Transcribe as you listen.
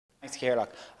thanks, Ciarán.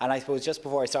 And I suppose just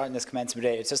before I start in this commencement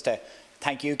day, it's just to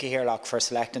thank you, Ciarán, for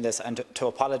selecting this, and to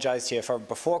apologise to you for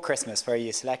before Christmas, where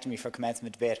you selected me for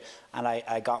commencement debate, and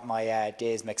I got my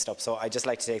days mixed up. So I'd just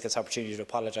like to take this opportunity to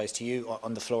apologise to you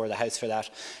on the floor of the House for that.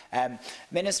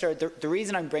 Minister, the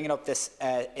reason I'm bringing up this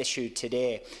issue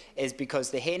today is because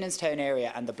the Haynanstown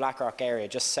area and the Blackrock area,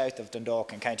 just south of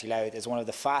Dundalk in County Louth, is one of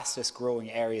the fastest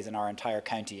growing areas in our entire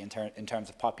county in terms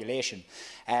of population.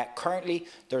 Currently,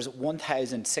 there's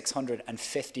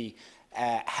 1,650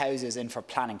 houses in for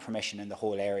planning permission in the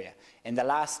whole area. In the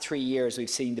last 3 years, we've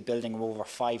seen the building of over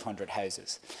 500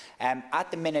 houses.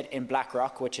 At the minute in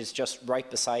Blackrock, which is just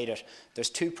right beside it, there's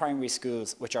 2 primary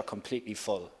schools which are completely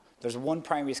full. There's 1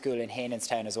 primary school in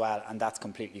Haynanstown as well, and that's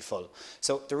completely full.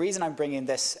 So the reason I'm bringing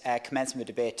this commencement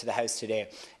debate to the House today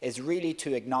is really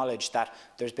to acknowledge that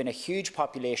there's been a huge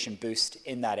population boost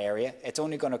in that area. It's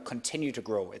only going to continue to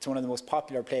grow. It's one of the most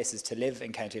popular places to live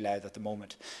in County Louth at the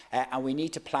moment, and we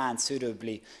need to plan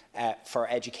suitably for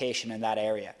education in that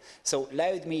area. So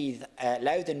Louth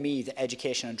and Meath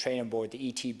Education and Training Board,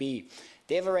 the ETB,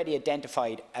 they've already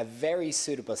identified a very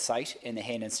suitable site in the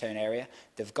Haynanstown area.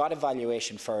 They've got a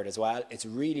valuation for it as well. It's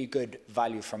really good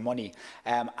value for money,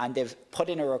 and they've put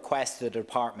in a request to the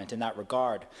department in that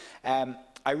regard.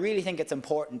 I really think it's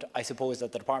important, I suppose,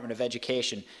 that the Department of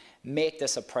Education make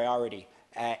this a priority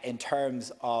in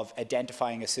terms of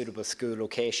identifying a suitable school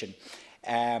location.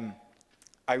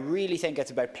 I really think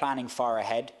it's about planning far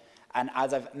ahead, and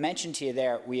as I've mentioned to you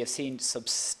there, we have seen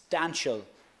substantial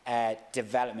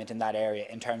development in that area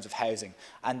in terms of housing,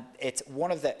 and it's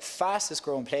one of the fastest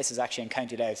growing places actually in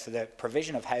County Louth for the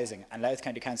provision of housing, and Louth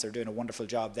County Council are doing a wonderful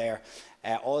job there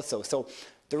also. So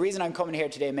the reason I'm coming here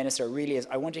today, Minister, really is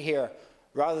I want to hear,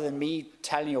 rather than me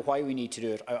telling you why we need to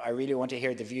do it, I really want to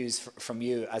hear the views from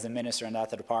you as a Minister and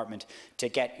at the Department, to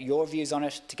get your views on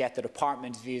it, to get the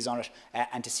Department's views on it,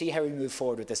 and to see how we move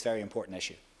forward with this very important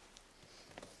issue.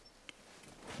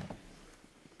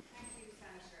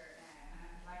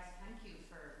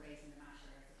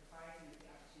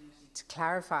 To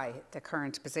clarify the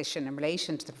current position in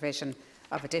relation to the provision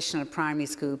of additional primary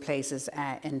school places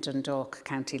in Dundalk,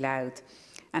 County Louth.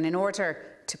 And in order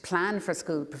to plan for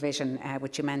school provision,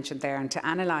 which you mentioned there, and to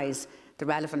analyse the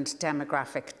relevant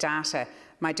demographic data,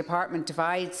 my department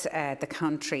divides the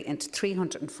country into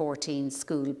 314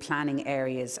 school planning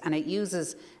areas, and it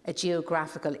uses a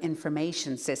geographical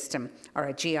information system, or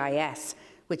a GIS,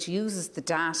 which uses the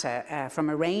data from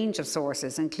a range of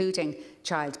sources, including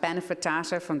child benefit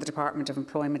data from the Department of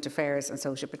Employment Affairs and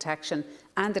Social Protection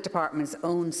and the Department's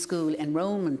own school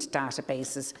enrolment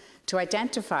databases, to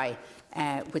identify,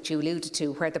 which you alluded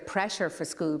to, where the pressure for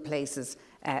school places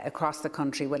across the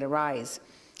country will arise.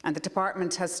 And the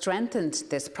Department has strengthened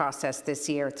this process this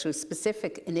year through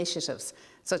specific initiatives,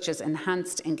 such as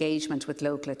enhanced engagement with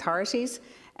local authorities,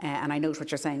 and I note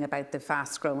what you're saying about the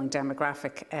fast-growing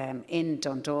demographic in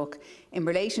Dundalk, in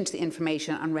relation to the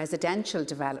information on residential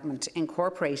development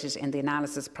incorporated in the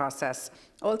analysis process.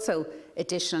 Also,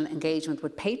 additional engagement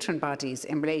with patron bodies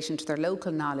in relation to their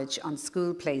local knowledge on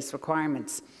school place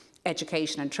requirements.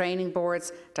 Education and training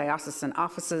boards, diocesan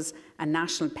offices and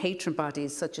national patron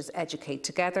bodies such as Educate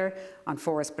Together on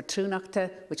Forest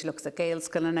Bertrúnachta, which looks at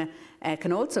Gaelscoileanna,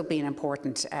 can also be an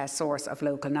important source of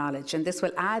local knowledge, and this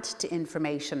will add to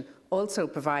information also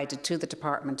provided to the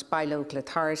department by local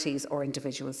authorities or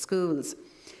individual schools.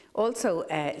 Also,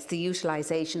 it's the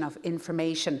utilisation of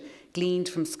information gleaned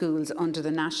from schools under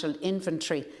the National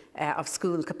Inventory of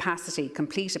School Capacity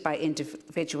completed by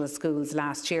individual schools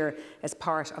last year as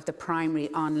part of the primary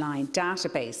online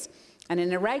database. And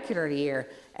in a regular year,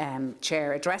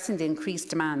 Chair, addressing the increased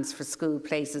demands for school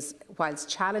places, whilst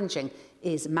challenging,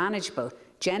 is manageable,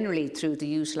 generally through the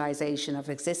utilisation of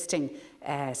existing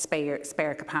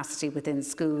spare capacity within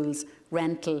schools,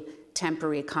 rental,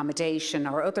 temporary accommodation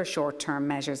or other short-term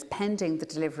measures pending the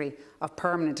delivery of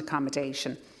permanent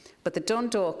accommodation. But the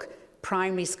Dundalk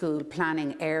primary school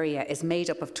planning area is made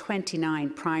up of 29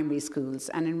 primary schools,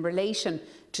 and in relation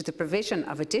to the provision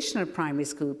of additional primary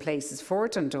school places for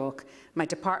Dundalk, my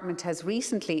department has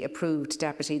recently approved,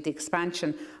 Deputy, the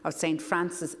expansion of St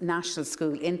Francis National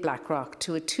School in Blackrock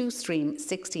to a 2-stream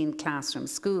 16-classroom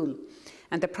school.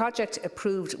 And the project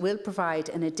approved will provide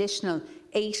an additional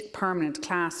 8 permanent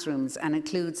classrooms and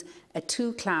includes a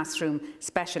 2-classroom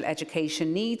special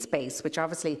education needs base, which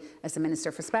obviously, as the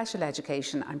Minister for Special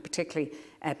Education, I'm particularly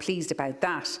pleased about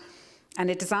that. And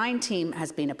a design team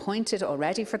has been appointed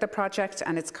already for the project,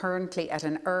 and it's currently at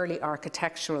an early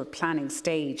architectural planning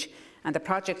stage. And the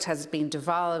project has been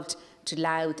devolved to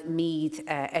Louth Meath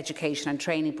Education and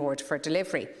Training Board for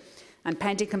delivery. And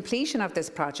pending completion of this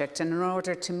project, and in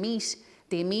order to meet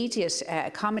the immediate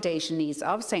accommodation needs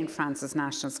of St Francis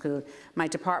National School, my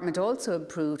department also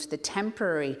approved the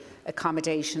temporary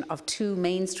accommodation of 2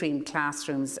 mainstream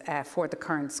classrooms for the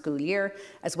current school year,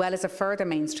 as well as a further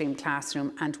mainstream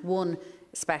classroom and 1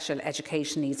 special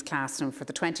education needs classroom for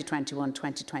the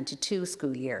 2021-2022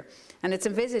 school year. And it's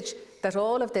envisaged that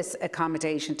all of this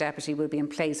accommodation, Deputy, will be in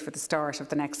place for the start of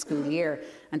the next school year,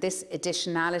 and this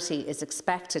additionality is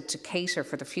expected to cater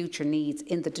for the future needs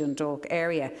in the Dundalk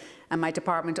area. And my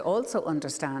department also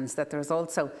understands that there is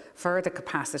also further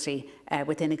capacity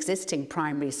within existing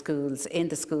primary schools in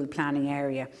the school planning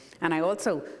area. And I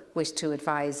also wish to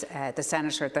advise the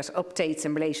Senator that updates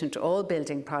in relation to all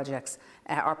building projects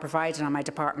are provided on my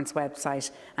department's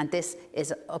website, and this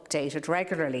is updated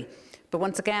regularly. But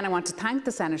once again, I want to thank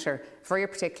the Senator for your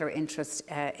particular interest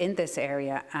in this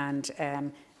area, and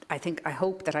I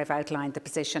hope that I've outlined the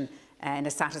position in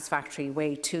a satisfactory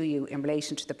way to you in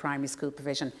relation to the primary school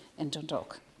provision in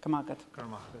Dundalk.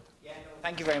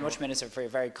 Thank you very much, Minister, for your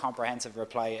very comprehensive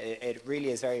reply. It really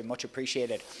is very much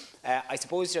appreciated. I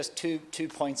suppose just two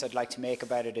points I'd like to make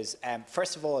about it is,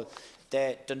 first of all,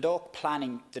 the Dundalk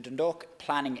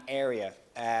planning area,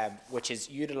 which is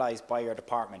utilised by your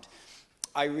department.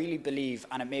 I really believe,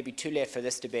 and it may be too late for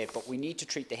this debate, but we need to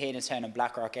treat the Hainostown and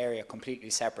Blackrock area completely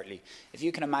separately. If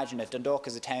you can imagine it, Dundalk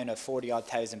is a town of 40-odd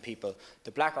thousand people.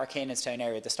 The Blackrock-Hainostown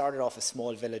area, they started off as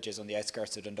small villages on the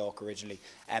outskirts of Dundalk originally,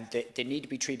 and they need to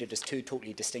be treated as 2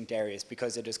 totally distinct areas,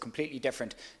 because it is completely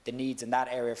different, the needs in that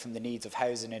area from the needs of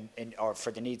housing or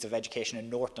for the needs of education in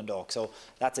North Dundalk. So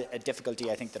that's a difficulty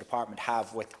I think the department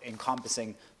have with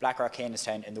encompassing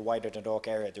Blackrock-Hainostown in the wider Dundalk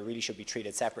area. They really should be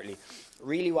treated separately.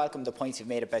 Really welcome the points you've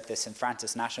made about this St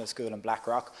Francis National School in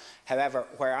Blackrock. However,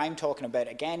 where I'm talking about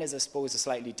again is, I suppose, a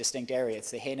slightly distinct area.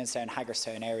 It's the Hainostown,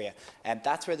 Hagerstown area, and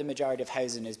that's where the majority of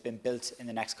housing has been built in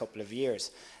the next couple of years,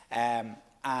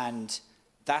 and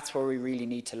that's where we really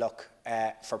need to look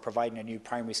for providing a new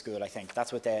primary school. I think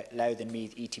that's what the Louth and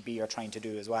Meath ETB are trying to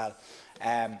do as well.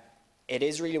 It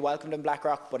is really welcomed in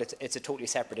Blackrock, but it's a totally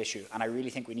separate issue, and I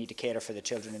really think we need to cater for the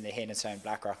children in the Hainostown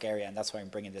Blackrock area, and that's why I'm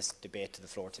bringing this debate to the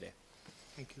floor today.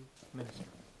 Thank you, Minister.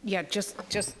 Yeah, just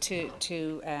to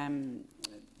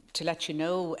let you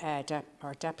know,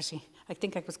 our Deputy, I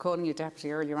think I was calling you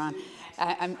Deputy earlier on.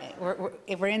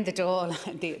 We're in the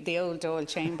Dáil, the old Dáil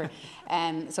chamber.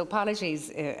 So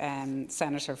apologies,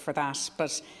 Senator, for that.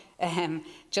 But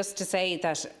just to say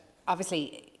that,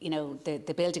 obviously, you know,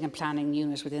 the building and planning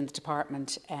unit within the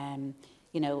department,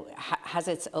 you know, has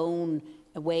its own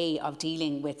way of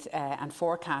dealing with and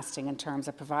forecasting in terms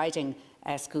of providing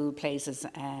school places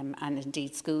and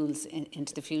indeed schools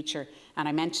into the future. And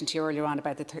I mentioned to you earlier on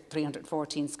about the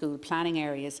 314 school planning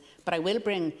areas, but I will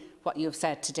bring what you have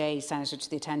said today, Senator, to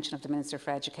the attention of the Minister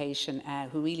for Education,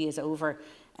 who really is over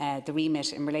the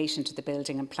remit in relation to the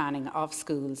building and planning of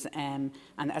schools. And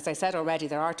as I said already,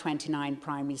 there are 29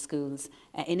 primary schools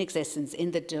in existence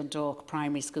in the Dundalk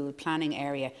primary school planning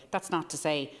area. That's not to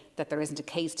say that there isn't a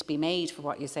case to be made for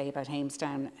what you say about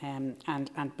Hainostown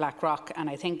and Blackrock. And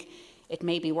I think it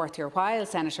may be worth your while,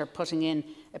 Senator, putting in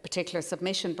a particular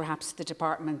submission perhaps to the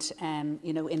department,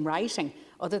 you know, in writing,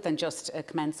 other than just a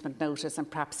commencement notice, and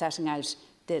perhaps setting out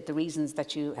the reasons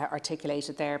that you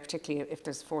articulated there, particularly if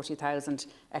there's 40,000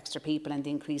 extra people and the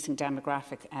increasing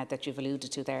demographic that you've alluded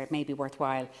to there. It may be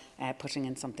worthwhile putting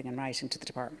in something in writing to the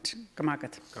department.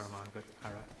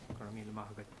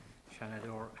 Seanad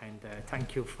Éireann, and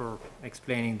thank you for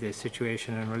explaining the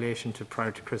situation in relation to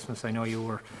prior to Christmas. I know you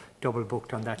were double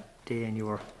booked on that day and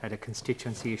you had a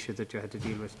constituency issue that you had to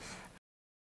deal with.